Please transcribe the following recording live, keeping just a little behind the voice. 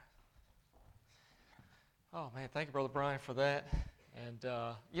Oh, man, thank you, Brother Brian, for that. And,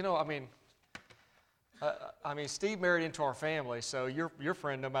 Steve married into our family, so you're your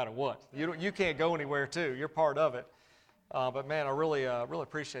friend no matter what. You can't go anywhere, too. You're part of it. But, man, I really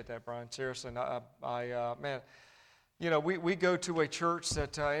appreciate that, Brian. Seriously. We go to a church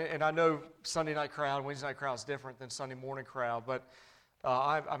that, and I know Sunday night crowd, Wednesday night crowd is different than Sunday morning crowd, but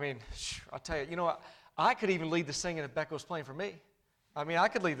I tell you, I could even lead the singing if Becca was playing for me. I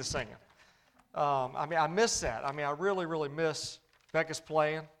could lead the singing. I miss that. I really, really miss Becca's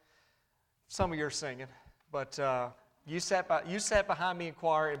playing. Some of your singing, but you sat behind me in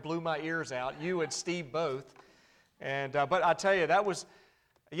choir and blew my ears out. You and Steve both, and but I tell you that was,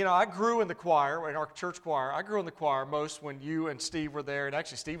 I grew in the choir, in our church choir. I grew in the choir most when you and Steve were there, and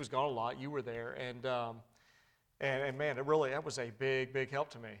actually Steve was gone a lot. You were there, and man, that was a big, big help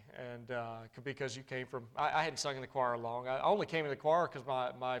to me, and because you came from, I hadn't sung in the choir long. I only came in the choir because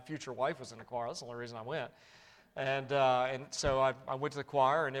my future wife was in the choir. That's the only reason I went, and so I went to the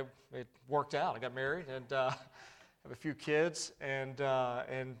choir, and it worked out. I got married, and have a few kids,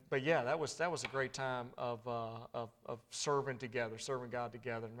 but yeah, that was a great time of serving together, serving God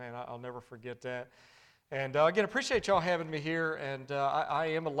together. Man, I'll never forget that. And again, appreciate y'all having me here, and I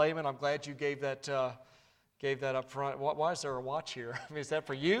am a layman. I'm glad you gave that up front. Why is there a watch here? Is that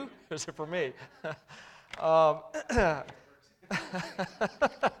for you or is it for me?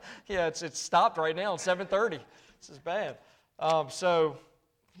 Yeah, it's stopped right now at 7:30. This is bad. So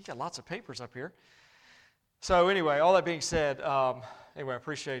you got lots of papers up here. So anyway, all that being said, I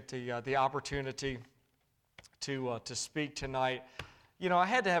appreciate the opportunity to speak tonight. I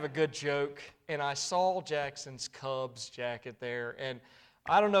had to have a good joke, and I saw Jackson's Cubs jacket there, and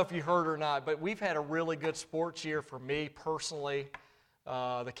I don't know if you heard or not, but we've had a really good sports year for me personally.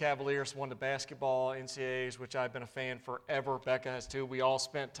 The Cavaliers won the basketball NCAAs, which I've been a fan forever. Becca has too. We all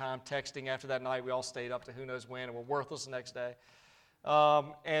spent time texting after that night. We all stayed up to who knows when, and we're worthless the next day.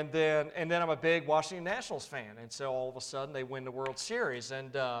 And then I'm a big Washington Nationals fan, and so all of a sudden they win the World Series.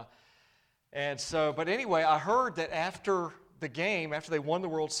 But anyway, I heard that after the game, after they won the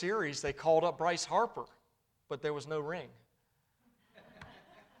World Series, they called up Bryce Harper, but there was no ring.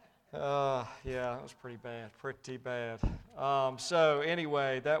 Yeah, that was pretty bad. So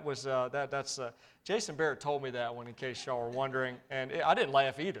anyway, that was that's Jason Barrett told me that one in case y'all were wondering, and I didn't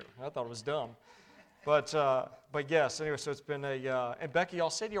laugh either. I thought it was dumb, but yes. Anyway, so it's been and Becky, y'all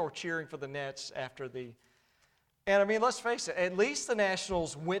said y'all were cheering for the Nets after the, and let's face it, at least the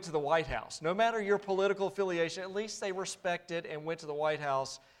Nationals went to the White House. No matter your political affiliation, at least they respected and went to the White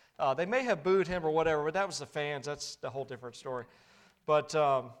House. They may have booed him or whatever, but that was the fans. That's a whole different story. But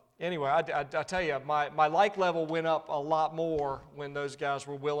anyway, I tell you, my like level went up a lot more when those guys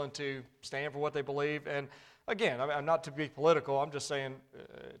were willing to stand for what they believe. And again, I'm not to be political. I'm just saying,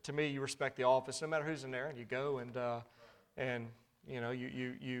 to me, you respect the office, no matter who's in there, and you go and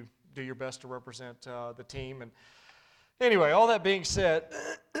you do your best to represent the team. And anyway, all that being said,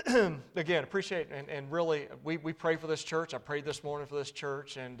 again, appreciate and really, we pray for this church. I prayed this morning for this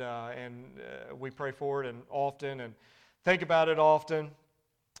church, and we pray for it and often and think about it often.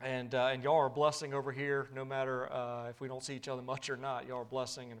 And y'all are a blessing over here, no matter if we don't see each other much or not. Y'all are a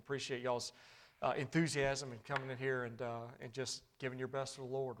blessing, and appreciate y'all's enthusiasm and coming in here and just giving your best to the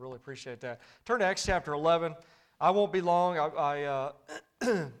Lord. Really appreciate that. Turn to Acts chapter 11. I won't be long.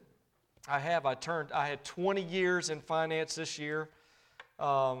 I had 20 years in finance this year,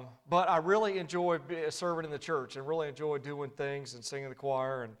 but I really enjoy serving in the church and really enjoy doing things and singing in the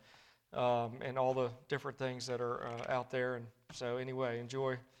choir and all the different things that are out there. And so anyway,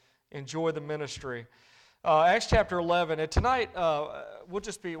 enjoy the ministry. Acts chapter 11, and tonight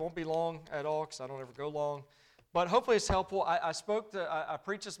won't be long at all because I don't ever go long, but hopefully it's helpful. I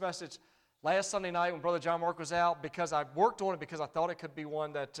preached this message last Sunday night when Brother John Mark was out because I worked on it because I thought it could be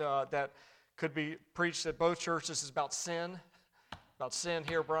one that could be preached at both churches. Is about sin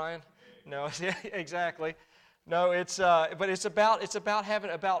here, Brian. No, exactly. No, but it's about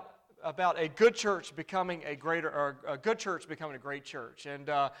a good church becoming a good church becoming a great church. And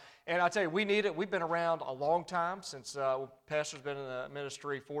I tell you, we need it. We've been around a long time since pastor's been in the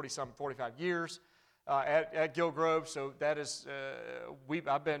ministry 45 years at Gill Grove. So that is,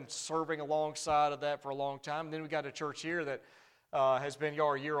 I've been serving alongside of that for a long time. And then we got a church here that has been, y'all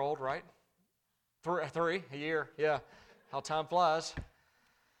are a year old, right? A year, yeah. How time flies.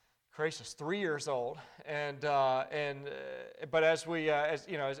 Gracious, 3 years old, but as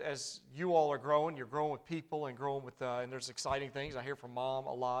you all are growing, you're growing with people and growing with, and there's exciting things. I hear from Mom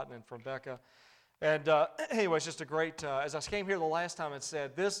a lot and from Becca, and anyway, it's just a great. As I came here the last time and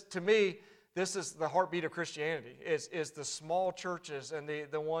said this to me, this is the heartbeat of Christianity, is the small churches and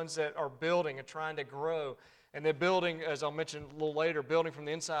the ones that are building and trying to grow. And they're building, as I'll mention a little later, building from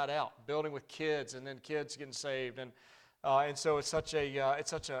the inside out, building with kids, and then kids getting saved. And so it's such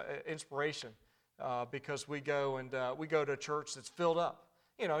a inspiration because we go to a church that's filled up.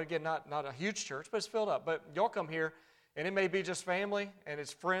 You know, again, not a huge church, but it's filled up. But y'all come here, and it may be just family and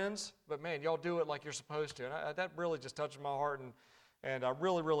it's friends, but man, y'all do it like you're supposed to. And that really just touches my heart, and I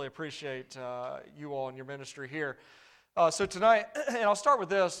really, really appreciate you all and your ministry here. So tonight, and I'll start with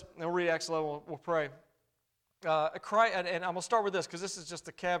this, and we'll read Acts 11, we'll pray. And I'm going to start with this because this is just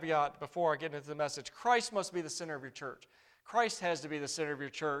a caveat before I get into the message. Christ must be the center of your church. Christ has to be the center of your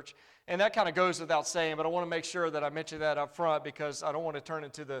church. And that kind of goes without saying, but I want to make sure that I mention that up front because I don't want to turn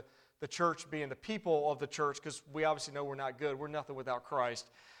into the church being the people of the church because we obviously know we're not good. We're nothing without Christ.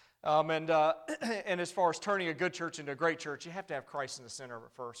 And as far as turning a good church into a great church, you have to have Christ in the center of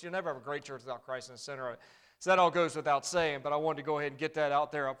it first. You'll never have a great church without Christ in the center of it. So that all goes without saying, but I wanted to go ahead and get that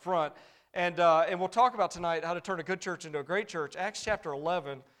out there up front. And we'll talk about tonight how to turn a good church into a great church. Acts chapter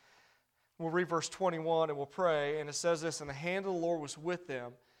 11, we'll read verse 21 and we'll pray. And it says this, "And the hand of the Lord was with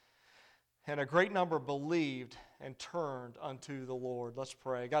them, and a great number believed and turned unto the Lord." Let's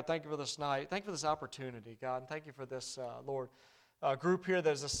pray. God, thank you for this night. Thank you for this opportunity, God. And thank you for this, Lord, group here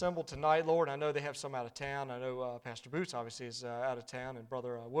that is assembled tonight, Lord. I know they have some out of town. I know Pastor Boots obviously is out of town, and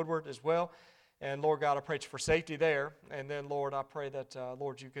Brother Woodward as well. And Lord God, I pray for safety there. And then, Lord, I pray that,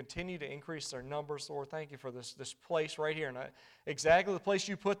 Lord, you continue to increase their numbers. Lord, thank you for this place right here, and exactly the place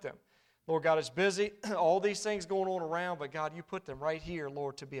you put them. Lord God, it's busy, all these things going on around, but God, you put them right here,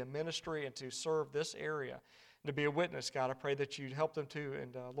 Lord, to be a ministry and to serve this area, and to be a witness. God, I pray that you'd help them to,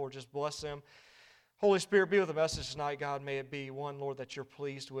 and Lord, just bless them. Holy Spirit, be with the message tonight, God. May it be one, Lord, that you're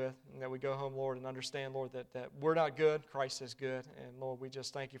pleased with, and that we go home, Lord, and understand, Lord, that we're not good. Christ is good. And, Lord, we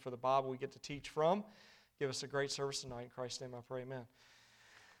just thank you for the Bible we get to teach from. Give us a great service tonight. In Christ's name I pray, amen.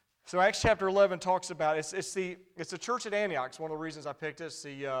 So Acts chapter 11 talks about, it's the church at Antioch. It's one of the reasons I picked it. It's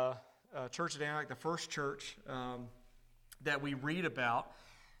the church at Antioch, the first church that we read about.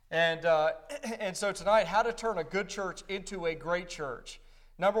 And so tonight, how to turn a good church into a great church.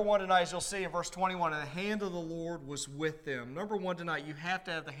 Number one tonight, as you'll see in verse 21, "And the hand of the Lord was with them." Number one tonight, you have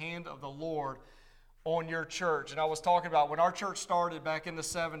to have the hand of the Lord on your church. And I was talking about when our church started back in the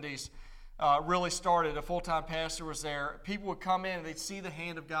 70s, really started, a full-time pastor was there. People would come in and they'd see the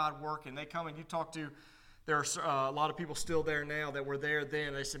hand of God working. They come and you talk to, there's a lot of people still there now that were there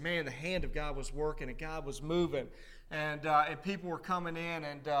then. They said, man, the hand of God was working and God was moving. And people were coming in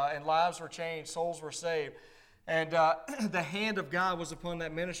and lives were changed, souls were saved. And the hand of God was upon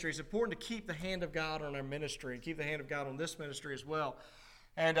that ministry. It's important to keep the hand of God on our ministry and keep the hand of God on this ministry as well.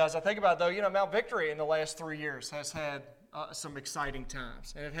 And as I think about it, though, you know, Mount Victory in the last 3 years has had some exciting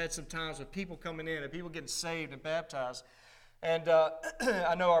times. And it had some times with people coming in and people getting saved and baptized. And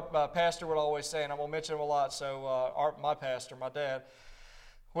I know our pastor would always say, and I'm going to mention him a lot, so my pastor, my dad,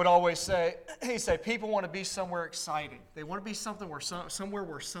 would always say, he'd say, people want to be somewhere exciting. They want to be somewhere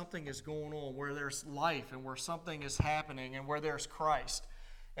where something is going on, where there's life and where something is happening and where there's Christ.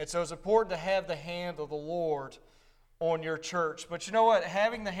 And so it's important to have the hand of the Lord on your church. But you know what?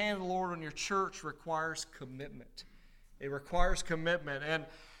 Having the hand of the Lord on your church requires commitment. It requires commitment. And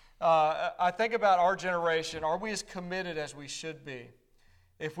I think about our generation. Are we as committed as we should be?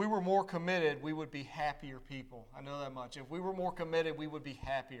 If we were more committed, we would be happier people. I know that much. If we were more committed, we would be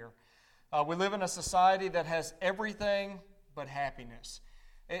happier. We live in a society that has everything but happiness.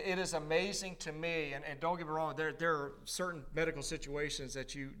 It is amazing to me, and don't get me wrong, there are certain medical situations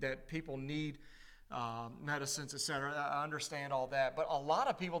that people need medicines, etc. I understand all that. But a lot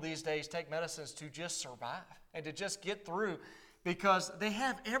of people these days take medicines to just survive and to just get through because they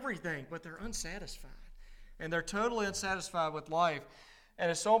have everything, but they're unsatisfied. And they're totally unsatisfied with life. And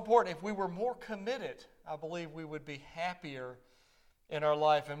it's so important. If we were more committed, I believe we would be happier in our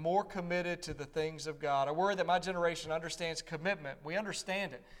life and more committed to the things of God. I worry that my generation understands commitment. We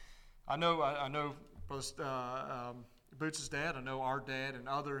understand it. I know Boots' dad, I know our dad and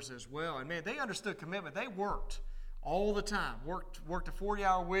others as well. And man, they understood commitment. They worked all the time. Worked a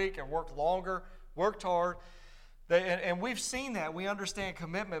 40-hour week and worked longer, worked hard. And we've seen that. We understand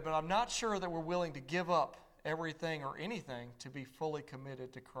commitment, but I'm not sure that we're willing to give up everything or anything to be fully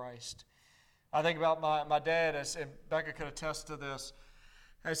committed to Christ. I think about my dad, and Becca could attest to this,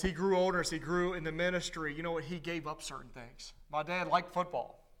 as he grew older, as he grew in the ministry, you know what, he gave up certain things. My dad liked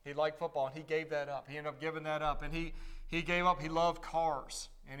football. He liked football, and he gave that up. He ended up giving that up, and he gave up, he loved cars,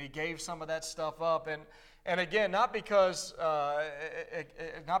 and he gave some of that stuff up. And again, not because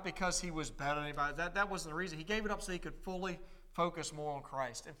he was better than anybody. That wasn't the reason. He gave it up so he could fully focus more on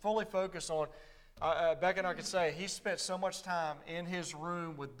Christ and fully focus on, Becca and I could say, he spent so much time in his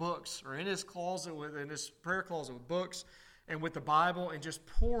room with books, or in his closet, in his prayer closet with books and with the Bible, and just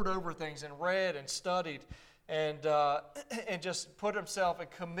poured over things and read and studied and just put himself and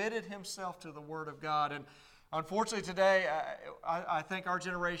committed himself to the Word of God. And unfortunately today, I think our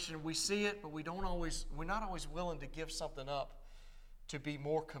generation, we see it, but we're not always willing to give something up to be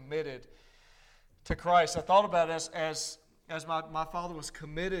more committed to Christ. I thought about it as my father was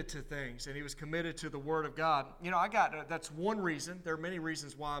committed to things, and he was committed to the Word of God. That's one reason. There are many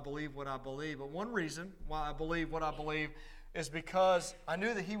reasons why I believe what I believe, but one reason why I believe what I believe is because I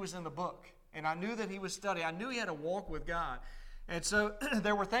knew that he was in the book, and I knew that he was studying. I knew he had a walk with God. And so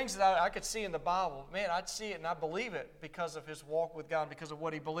there were things that I could see in the Bible. Man, I'd see it and I believe it because of his walk with God, because of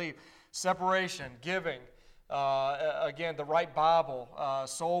what he believed. Separation, giving, again, the right Bible,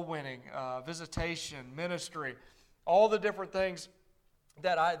 soul winning, visitation, ministry, all the different things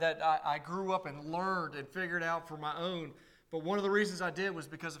that I grew up and learned and figured out for my own. But one of the reasons I did was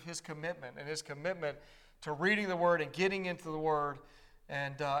because of his commitment, and his commitment to reading the Word and getting into the Word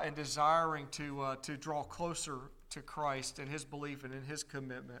and desiring to draw closer to Christ and his belief and in his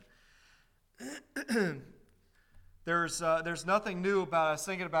commitment. There's nothing new about, I was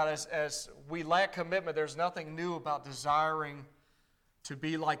thinking about as we lack commitment, there's nothing new about desiring to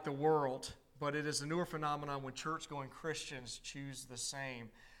be like the world, but it is a newer phenomenon when church-going Christians choose the same.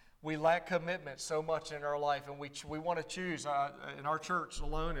 We lack commitment so much in our life, and we want to choose, in our church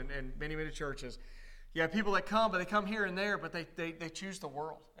alone and many, many churches. You have people that come, but they come here and there, but they choose the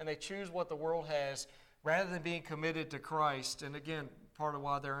world, and they choose what the world has rather than being committed to Christ. And again, part of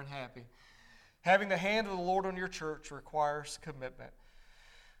why they're unhappy. Having the hand of the Lord on your church requires commitment.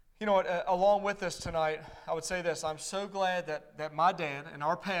 You know what, along with this tonight, I would say this. I'm so glad that my dad and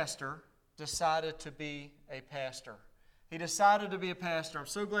our pastor decided to be a pastor. He decided to be a pastor. I'm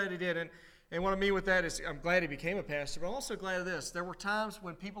so glad he did. And what I mean with that is I'm glad he became a pastor, but I'm also glad of this. There were times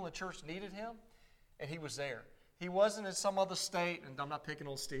when people in church needed him, and he was there. He wasn't in some other state, and I'm not picking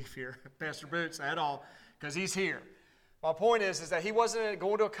on Steve here, Pastor Boots, at all, because he's here. My point is that he wasn't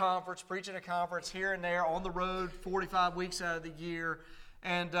going to a conference, preaching a conference here and there, on the road 45 weeks out of the year,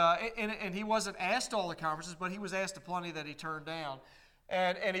 and he wasn't asked to all the conferences, but he was asked to plenty that he turned down.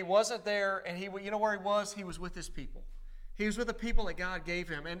 And he wasn't there, and you know where he was? He was with his people. He was with the people that God gave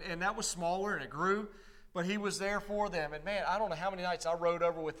him, and that was smaller, and it grew, but he was there for them. And man, I don't know how many nights I rode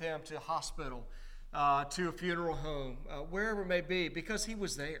over with him to a hospital, to a funeral home, wherever it may be, because he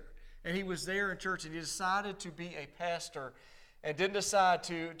was there. And he was there in church, and he decided to be a pastor and didn't decide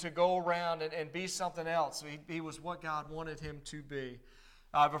to go around and be something else. He was what God wanted him to be.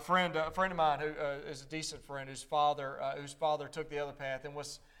 I have a friend of mine who is a decent friend whose father took the other path and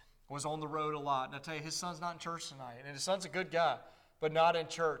was on the road a lot. And I tell you, his son's not in church tonight. And his son's a good guy, but not in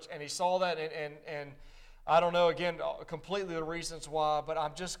church. And he saw that, and I don't know, again, completely the reasons why, but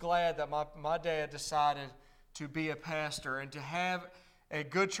I'm just glad that my dad decided to be a pastor. And to have a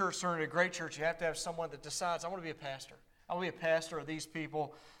good church, certainly a great church, you have to have someone that decides, I want to be a pastor. I want to be a pastor of these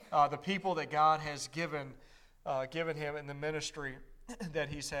people, the people that God has given him in the ministry that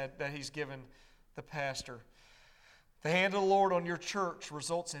he's given the pastor. The hand of the Lord on your church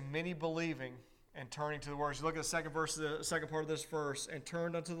results in many believing and turning to the Word. You look at the second part of this verse, and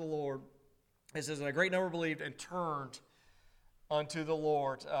turned unto the Lord. It says, and a great number believed and turned unto the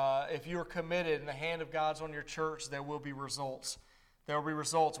Lord. If you are committed and the hand of God's on your church, there will be results. There will be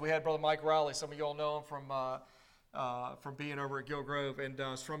results. We had Brother Mike Riley. Some of you all know him from being over at Gill Grove, and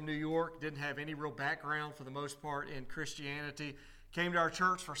is from New York. Didn't have any real background for the most part in Christianity. Came to our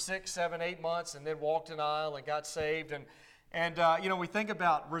church for 6, 7, 8 months, and then walked an aisle and got saved. And we think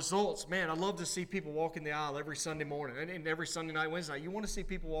about results. Man, I love to see people walk in the aisle every Sunday morning and every Sunday night, Wednesday night. You want to see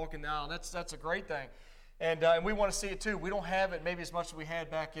people walk in the aisle. That's a great thing, and we want to see it too. We don't have it maybe as much as we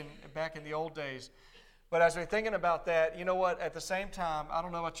had back in the old days. But as we're thinking about that, you know what? At the same time, I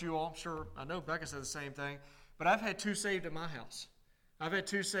don't know about you all. I know Becca said the same thing. But I've had 2 saved at my house. I've had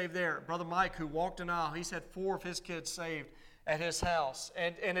 2 saved there. Brother Mike, who walked an aisle, he's had 4 of his kids saved at his house.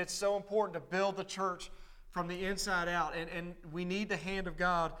 And it's so important to build the church from the inside out. And we need the hand of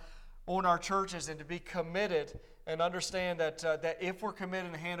God on our churches, and to be committed and understand that if we're committed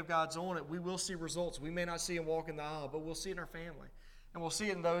and the hand of God's on it, we will see results. We may not see him walk in the aisle, but we'll see it in our family. And we'll see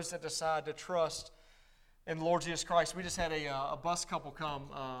it in those that decide to trust in the Lord Jesus Christ. We just had a bus couple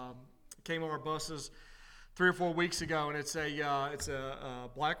came on our buses 3 or 4 weeks ago, and it's a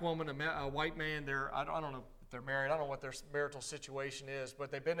black woman, a white man. I don't know if they're married. I don't know what their marital situation is,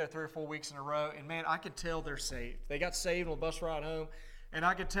 but they've been there 3 or 4 weeks in a row, and man, I can tell they're saved. They got saved on the bus ride home, and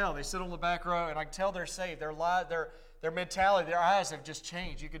I could tell. They sit on the back row, and I can tell they're saved. mentality, their eyes have just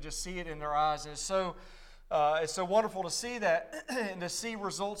changed. You could just see it in their eyes. And it's so wonderful to see that and to see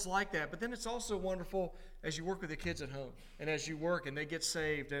results like that. But then it's also wonderful as you work with the kids at home and as you work and they get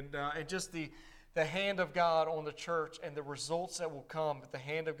saved and just the hand of God on the church and the results that will come. But the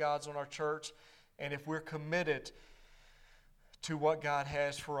hand of God's on our church, and if we're committed to what God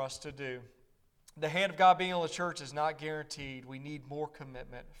has for us to do. The hand of God being on the church is not guaranteed. We need more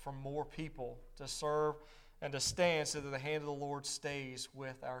commitment from more people to serve and to stand so that the hand of the Lord stays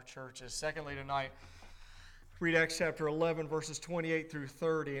with our churches. Secondly, tonight, read Acts chapter 11, verses 28 through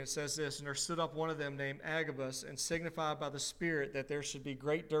 30, and it says this, "And there stood up one of them named Agabus, and signified by the Spirit that there should be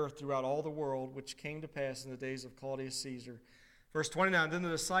great dearth throughout all the world, which came to pass in the days of Claudius Caesar." Verse 29, "Then the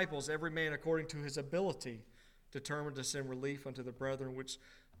disciples, every man according to his ability, determined to send relief unto the brethren which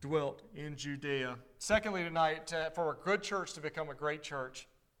dwelt in Judea." Secondly tonight, for a good church to become a great church,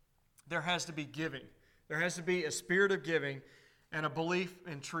 there has to be giving. There has to be a spirit of giving and a belief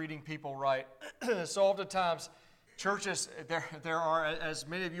in treating people right. So oftentimes, churches, there are, as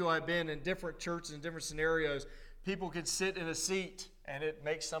many of you have been in different churches and different scenarios, people can sit in a seat and it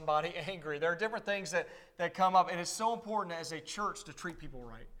makes somebody angry. There are different things that come up, and it's so important as a church to treat people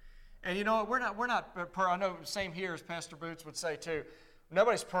right. And you know, we're not. I know, same here as Pastor Boots would say too.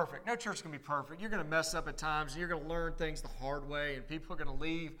 Nobody's perfect. No church can be perfect. You're going to mess up at times, and you're going to learn things the hard way, and people are going to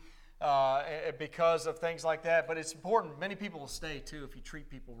leave because of things like that. But it's important. Many people will stay too if you treat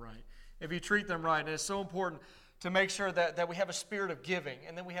people right. If you treat them right, and it's so important to make sure that we have a spirit of giving,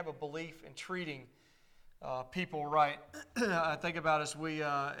 and then we have a belief in treating people right. I think about as we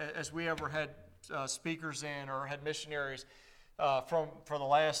ever had speakers in or had missionaries. For the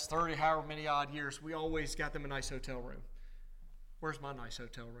last 30, however many odd years, we always got them a nice hotel room. Where's my nice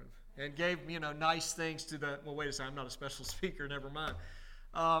hotel room? And gave, nice things to the, well, wait a second, I'm not a special speaker, never mind.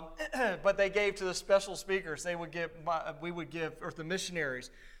 But they gave to the special speakers, we would give, or the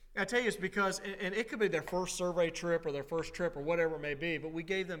missionaries. I tell you, it's because, and it could be their first survey trip or their first trip or whatever it may be, but we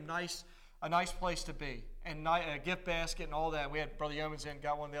gave them a nice place to be and a gift basket and all that. We had Brother Yeomans in,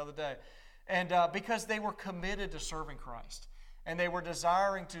 got one the other day. And because they were committed to serving Christ. And they were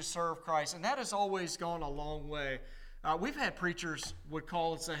desiring to serve Christ. And that has always gone a long way. We've had preachers would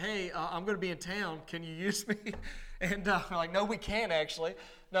call and say, "Hey, I'm going to be in town. Can you use me?" And we're like, "No, we can't actually.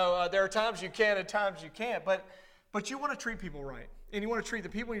 No, there are times you can and times you can't. But you want to treat people right. And you want to treat the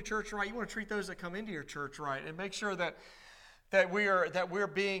people in your church right. You want to treat those that come into your church right. And make sure that we're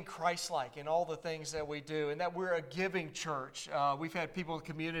being Christ-like in all the things that we do, and that we're a giving church. We've had people in the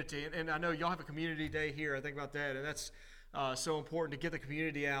community, and I know y'all have a community day here. I think about that, and that's so important to get the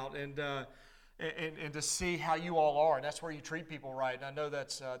community out and to see how you all are, and that's where you treat people right. And I know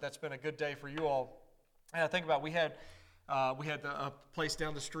that's been a good day for you all. And I think about we had a place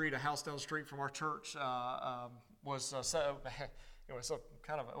down the street, a house down the street from our church was it was it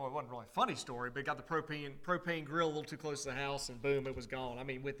wasn't really a funny story, but it got the propane grill a little too close to the house, and boom, it was gone. I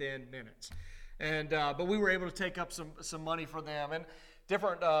mean, within minutes. And but we were able to take up some money for them, and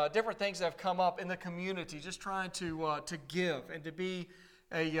different things that have come up in the community, just trying to give and to be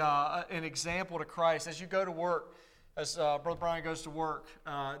an example to Christ as you go to work. As Brother Brian goes to work,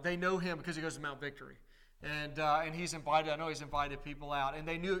 they know him because he goes to Mount Victory, and he's invited. I know he's invited people out, and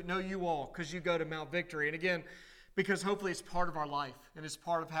they know you all because you go to Mount Victory. And again, because hopefully it's part of our life and it's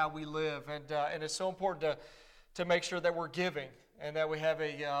part of how we live, and it's so important to make sure that we're giving and that we have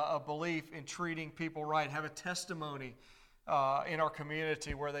a belief in treating people right, have a testimony in our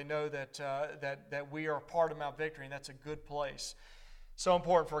community where they know that we are a part of Mount Victory, and that's a good place. So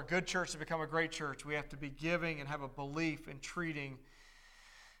important for a good church to become a great church. We have to be giving and have a belief in treating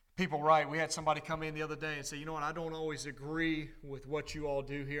people right. We had somebody come in the other day and say, "You know what, I don't always agree with what you all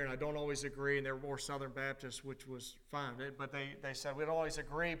do here, and I don't always agree," and they were more Southern Baptists, which was fine. But they said, "We don't always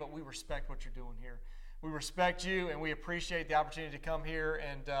agree, but we respect what you're doing here. We respect you, and we appreciate the opportunity to come here,"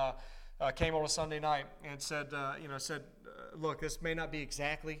 and came on a Sunday night and said, "Look, this may not be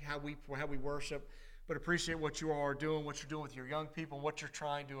exactly how we worship, but appreciate what you all are doing, what you're doing with your young people, and what you're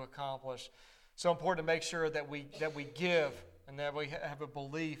trying to accomplish." So important to make sure that we give and that we have a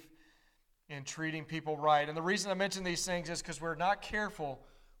belief in treating people right. And the reason I mention these things is because we're not careful,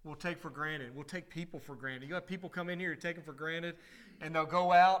 we'll take for granted. We'll take people for granted. You have people come in here, you take them for granted, and they'll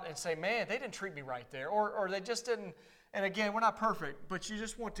go out and say, "Man, they didn't treat me right there," or they just didn't. And again, we're not perfect, but you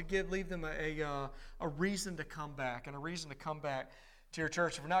just want to leave them a reason to come back and a reason to come back to your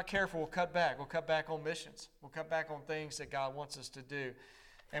church. If we're not careful, we'll cut back. We'll cut back on missions. We'll cut back on things that God wants us to do.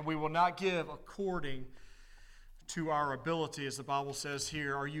 And we will not give according to our ability, as the Bible says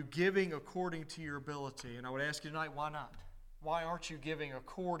here. Are you giving according to your ability? And I would ask you tonight, why not? Why aren't you giving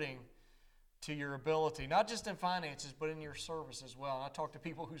according to your ability, not just in finances, but in your service as well. And I talk to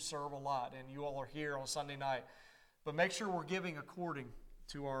people who serve a lot, and you all are here on Sunday night. But make sure we're giving according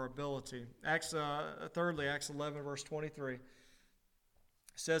to our ability. Thirdly, Acts 11, verse 23,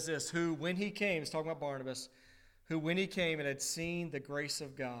 says this, who, when he came, it's talking about Barnabas, who, when he came and had seen the grace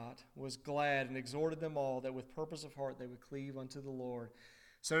of God, was glad and exhorted them all that with purpose of heart they would cleave unto the Lord.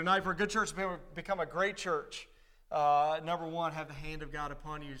 So tonight, for a good church to become a great church, number one, have the hand of God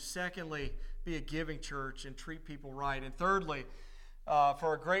upon you. Secondly, be a giving church and treat people right. And thirdly,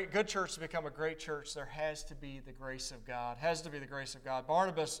 for a good church to become a great church, there has to be the grace of God. Has to be the grace of God.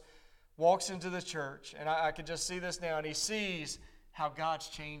 Barnabas walks into the church, and I can just see this now, and he sees how God's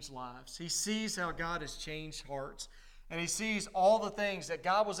changed lives. He sees how God has changed hearts. And he sees all the things that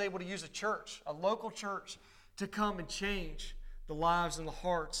God was able to use a church, a local church, to come and change the lives and the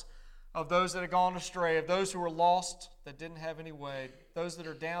hearts of those that had gone astray, of those who were lost, that didn't have any way, those that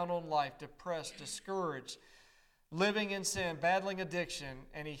are down on life, depressed, discouraged, living in sin, battling addiction,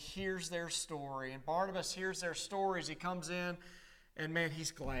 and he hears their story. And Barnabas hears their stories. He comes in, and man,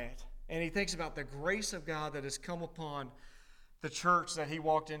 he's glad. And he thinks about the grace of God that has come upon the church that he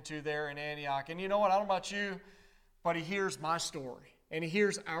walked into there in Antioch. And you know what? I don't know about you, but he hears my story, and he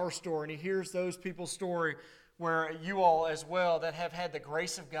hears our story, and he hears those people's story where you all as well that have had the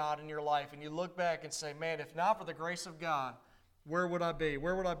grace of God in your life, and you look back and say, man, if not for the grace of God, where would I be?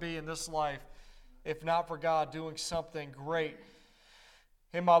 Where would I be in this life if not for God doing something great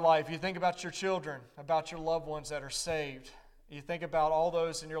in my life? You think about your children, about your loved ones that are saved. You think about all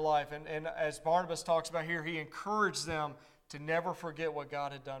those in your life. And as Barnabas talks about here, he encouraged them to never forget what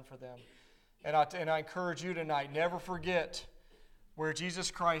God had done for them. And I encourage you tonight, never forget where Jesus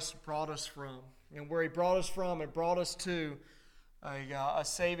Christ brought us from, and where he brought us from and brought us to a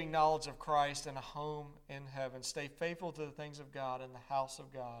saving knowledge of Christ and a home in heaven. Stay faithful to the things of God in the house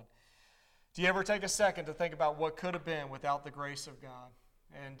of God. Do you ever take a second to think about what could have been without the grace of God?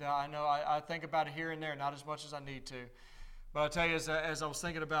 And I know I think about it here and there, not as much as I need to. But I'll tell you, as I was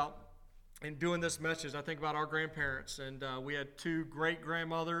thinking about in doing this message, I think about our grandparents. And we had 2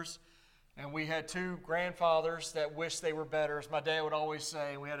 great-grandmothers, and we had 2 grandfathers that wished they were better, as my dad would always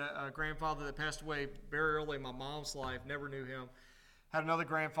say. We had a grandfather that passed away very early in my mom's life, never knew him. Had another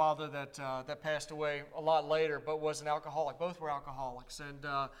grandfather that passed away a lot later, but was an alcoholic. Both were alcoholics.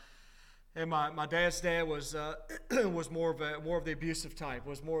 And my dad's dad was more of the abusive type,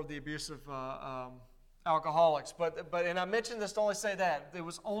 was more of the abusive alcoholics. And I mentioned this to only say that it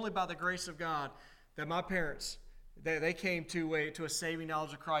was only by the grace of God that my parents they came to a saving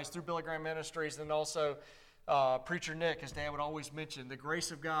knowledge of Christ through Billy Graham Ministries, and also Preacher Nick, as Dad would always mention, the grace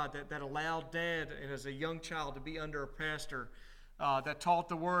of God that allowed Dad, and as a young child, to be under a pastor that taught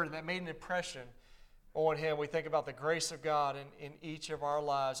the Word, and that made an impression on him. We think about the grace of God in each of our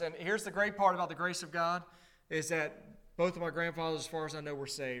lives. And here's the great part about the grace of God, is that both of my grandfathers, as far as I know, were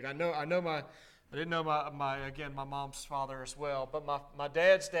saved. I didn't know my mom's father as well, but my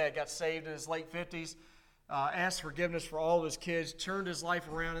dad's dad got saved in his late 50s. Asked forgiveness for all of his kids, turned his life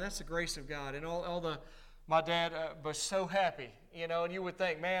around, and that's the grace of God. And my dad was so happy, and you would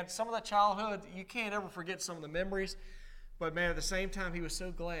think, man, some of that childhood, you can't ever forget some of the memories. But man, at the same time, he was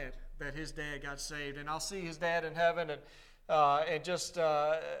so glad that his dad got saved. And I'll see his dad in heaven, and just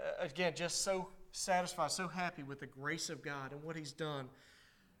so satisfied, so happy with the grace of God and what he's done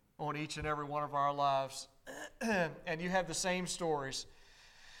on each and every one of our lives. And you have the same stories,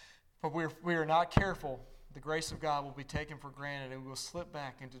 but we are not careful. The grace of God will be taken for granted, and we will slip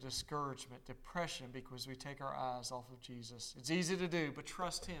back into discouragement, depression, because we take our eyes off of Jesus. It's easy to do, but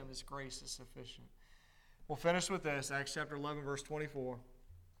trust him. His grace is sufficient. We'll finish with this, Acts chapter 11, verse 24.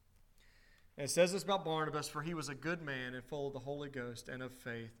 And it says this about Barnabas, for he was a good man and full of the Holy Ghost and of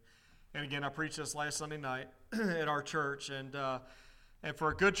faith. And again, I preached this last Sunday night at our church. And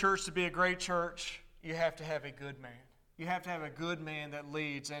for a good church to be a great church, you have to have a good man. You have to have a good man that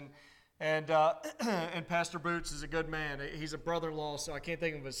leads. And Pastor Boots is a good man. He's a brother-in-law, so I can't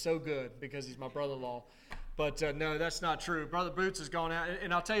think of him as so good because he's my brother-in-law. But no, that's not true. Brother Boots has gone out,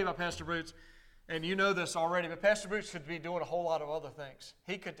 and I'll tell you about Pastor Boots, and you know this already, but Pastor Boots could be doing a whole lot of other things.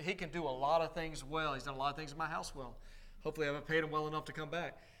 He can do a lot of things well. He's done a lot of things in my house well. Hopefully I haven't paid him well enough to come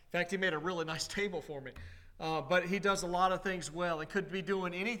back. In fact, he made a really nice table for me. But he does a lot of things well and could be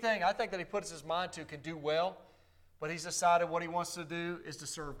doing anything I think that he puts his mind to can do well. But he's decided what he wants to do is to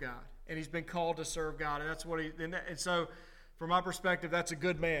serve God. And he's been called to serve God. And that's what and so from my perspective, that's a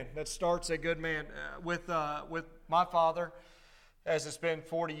good man. That starts a good man. With my father, as it's been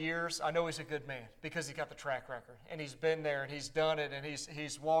 40 years, I know he's a good man because he got the track record. And he's been there and he's done it and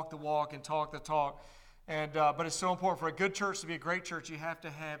he's walked the walk and talked the talk. But it's so important for a good church to be a great church. You have to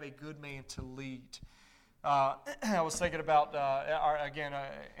have a good man to lead. I was thinking about,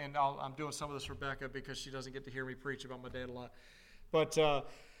 I'm doing some of this for Rebecca because she doesn't get to hear me preach about my dad a lot. But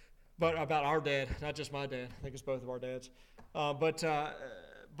about our dad, not just my dad. I think it's both of our dads.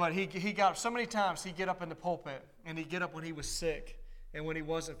 But he got, so many times he'd get up in the pulpit, and he'd get up when he was sick, and when he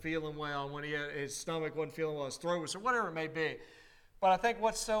wasn't feeling well, and when his stomach wasn't feeling well, his throat was, or whatever it may be. But I think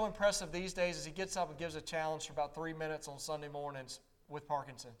what's so impressive these days is he gets up and gives a challenge for about 3 minutes on Sunday mornings with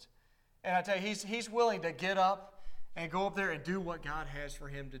Parkinson's. And I tell you, he's willing to get up and go up there and do what God has for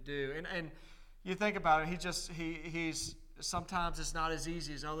him to do. And you think about it, he's sometimes it's not as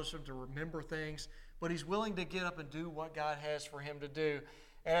easy as others for him to remember things, but he's willing to get up and do what God has for him to do.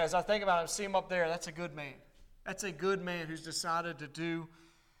 And as I think about him, see him up there, that's a good man. That's a good man who's decided to do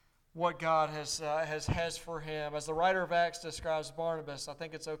what God has for him. As the writer of Acts describes Barnabas, I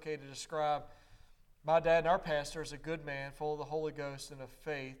think it's okay to describe my dad and our pastor as a good man, full of the Holy Ghost and of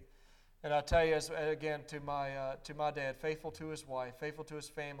faith. And I tell you, again, to my dad, faithful to his wife, faithful to his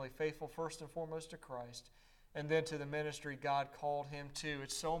family, faithful first and foremost to Christ, and then to the ministry God called him to.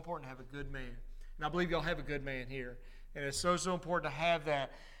 It's so important to have a good man. And I believe y'all have a good man here. And it's so important to have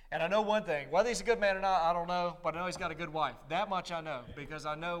that. And I know one thing, whether he's a good man or not, I don't know, but I know he's got a good wife. That much I know, because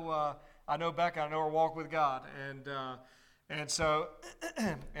I know Becca, I know her walk with God. And so,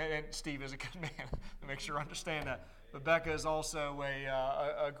 and Steve is a good man, to make sure I understand that. But Becca is also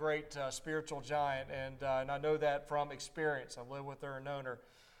a great spiritual giant, and I know that from experience. I've lived with her and known her.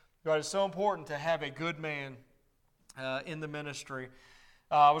 But it's so important to have a good man in the ministry.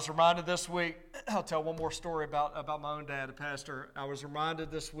 I was reminded this week, I'll tell one more story about my own dad, a pastor. I was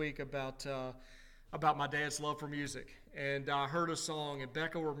reminded this week about my dad's love for music. And I heard a song, and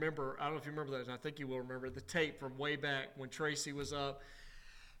Becca will remember, I don't know if you remember that, and I think you will remember, the tape from way back when Tracy was up.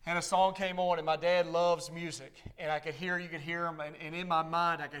 And a song came on, and my dad loves music. And you could hear him, and in my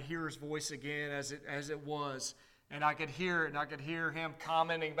mind, I could hear his voice again as it was. And I could hear it, and I could hear him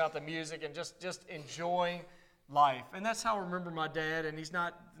commenting about the music and just enjoying life. And that's how I remember my dad, and he's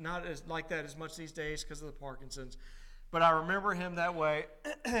not as like that as much these days because of the Parkinson's. But I remember him that way,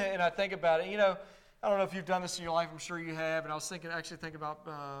 and I think about it. You know, I don't know if you've done this in your life. I'm sure you have. And I was thinking about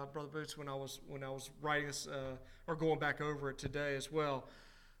Brother Boots when I was writing this or going back over it today as well.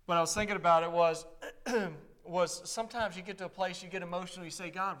 But I was thinking about it was sometimes you get to a place you get emotional. You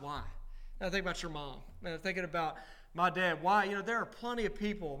say, God, why? And I think about your mom. And I'm thinking about my dad. Why? You know, there are plenty of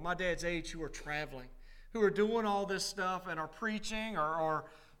people my dad's age who are traveling, who are doing all this stuff and are preaching or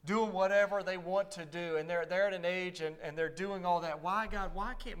doing whatever they want to do. And they're at an age and they're doing all that. Why, God,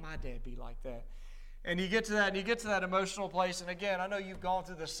 why can't my dad be like that? And you get to that emotional place. And again, I know you've gone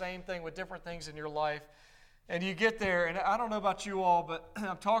through the same thing with different things in your life. And you get there, and I don't know about you all, but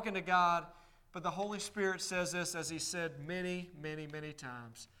I'm talking to God, but the Holy Spirit says this, as He said many, many, many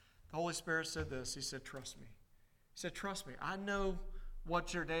times. The Holy Spirit said this. He said, trust me. He said, trust me. I know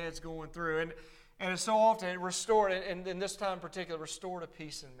what your dad's going through. And it's so often it restored, and in this time in particular, restored a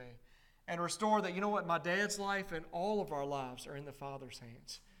peace in me. And restored that, you know what, my dad's life and all of our lives are in the Father's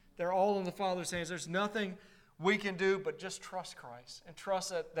hands. They're all in the Father's hands. There's nothing we can do but just trust Christ and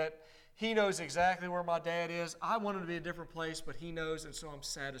trust that He knows exactly where my dad is. I want him to be in a different place, but He knows, and so I'm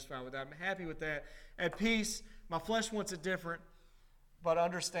satisfied with that. I'm happy with that. At peace, my flesh wants it different, but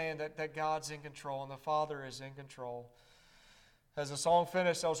understand that God's in control and the Father is in control. As the song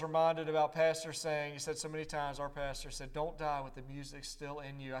finished, I was reminded about Pastor saying, he said so many times, our pastor said, don't die with the music still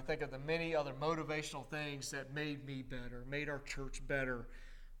in you. I think of the many other motivational things that made me better, made our church better,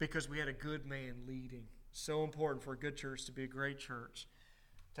 because we had a good man leading. So important for a good church to be a great church,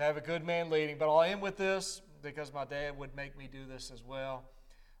 to have a good man leading. But I'll end with this because my dad would make me do this as well.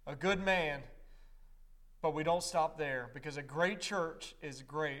 A good man, but we don't stop there, because a great church is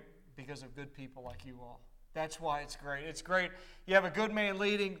great because of good people like you all. That's why it's great. It's great. You have a good man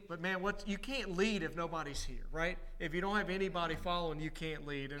leading, but man, you can't lead if nobody's here, right? If you don't have anybody following, you can't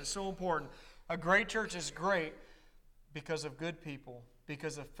lead. And it's so important. A great church is great because of good people,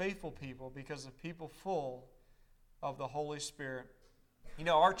 because of faithful people, because of people full of the Holy Spirit. You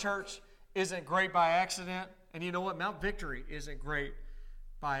know, our church isn't great by accident. And you know what? Mount Victory isn't great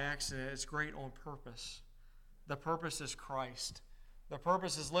by accident. It's great on purpose. The purpose is Christ. The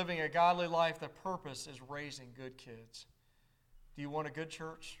purpose is living a godly life. The purpose is raising good kids. Do you want a good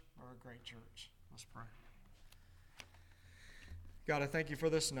church or a great church? Let's pray. God, I thank you for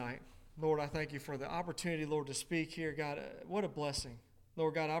this night. Lord, I thank you for the opportunity, Lord, to speak here. God, what a blessing.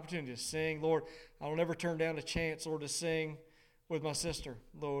 Lord God, opportunity to sing. Lord, I will never turn down a chance, Lord, to sing with my sister,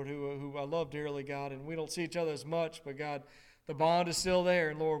 Lord, who I love dearly, God. And we don't see each other as much, but God, the bond is still there.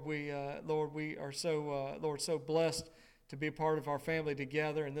 And Lord, we are so so blessed to be a part of our family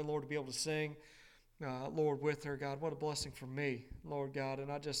together, and then Lord, to be able to sing, Lord, with her. God, what a blessing for me, Lord God. And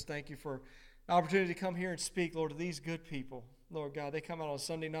I just thank you for the opportunity to come here and speak, Lord, to these good people. Lord God, they come out on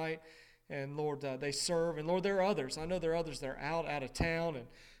Sunday night, and Lord, they serve. And Lord, there are others. I know there are others that are out of town, and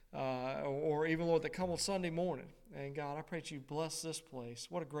or even, Lord, that come on Sunday morning. And God, I pray that you bless this place.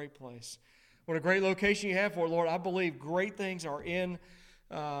 What a great place. What a great location you have for it, Lord. I believe great things are in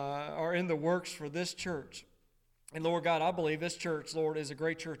the works for this church. And Lord God, I believe this church, Lord, is a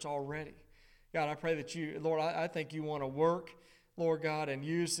great church already. God, I pray that you, Lord, I think you want to work, Lord God, and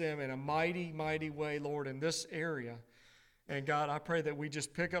use them in a mighty, mighty way, Lord, in this area. And God, I pray that we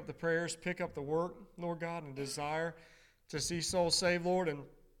just pick up the prayers, pick up the work, Lord God, and desire to see souls saved, Lord. And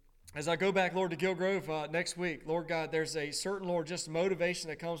as I go back, Lord, to Gilgrove next week, Lord God, there's a certain, Lord, just motivation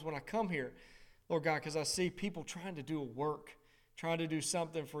that comes when I come here, Lord God, because I see people trying to do a work, trying to do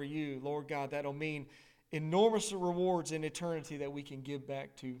something for you, Lord God, that'll mean enormous rewards in eternity that we can give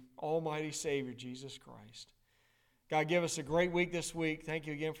back to Almighty Savior Jesus Christ. God, give us a great week this week. Thank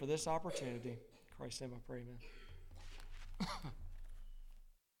you again for this opportunity. In Christ's name I pray, amen.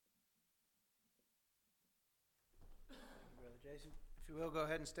 Brother Jason, if you will, go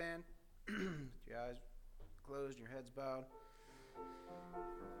ahead and stand. Your eyes closed, your heads bowed.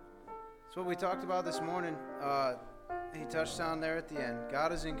 That's what we talked about this morning. He touched on there at the end.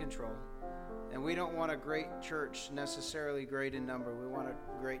 God is in control. And we don't want a great church necessarily great in number. We want a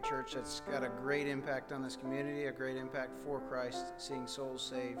great church that's got a great impact on this community, a great impact for Christ, seeing souls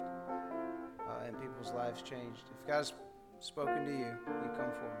saved and people's lives changed. If God's spoken to you, you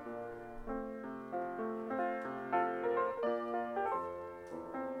come forward.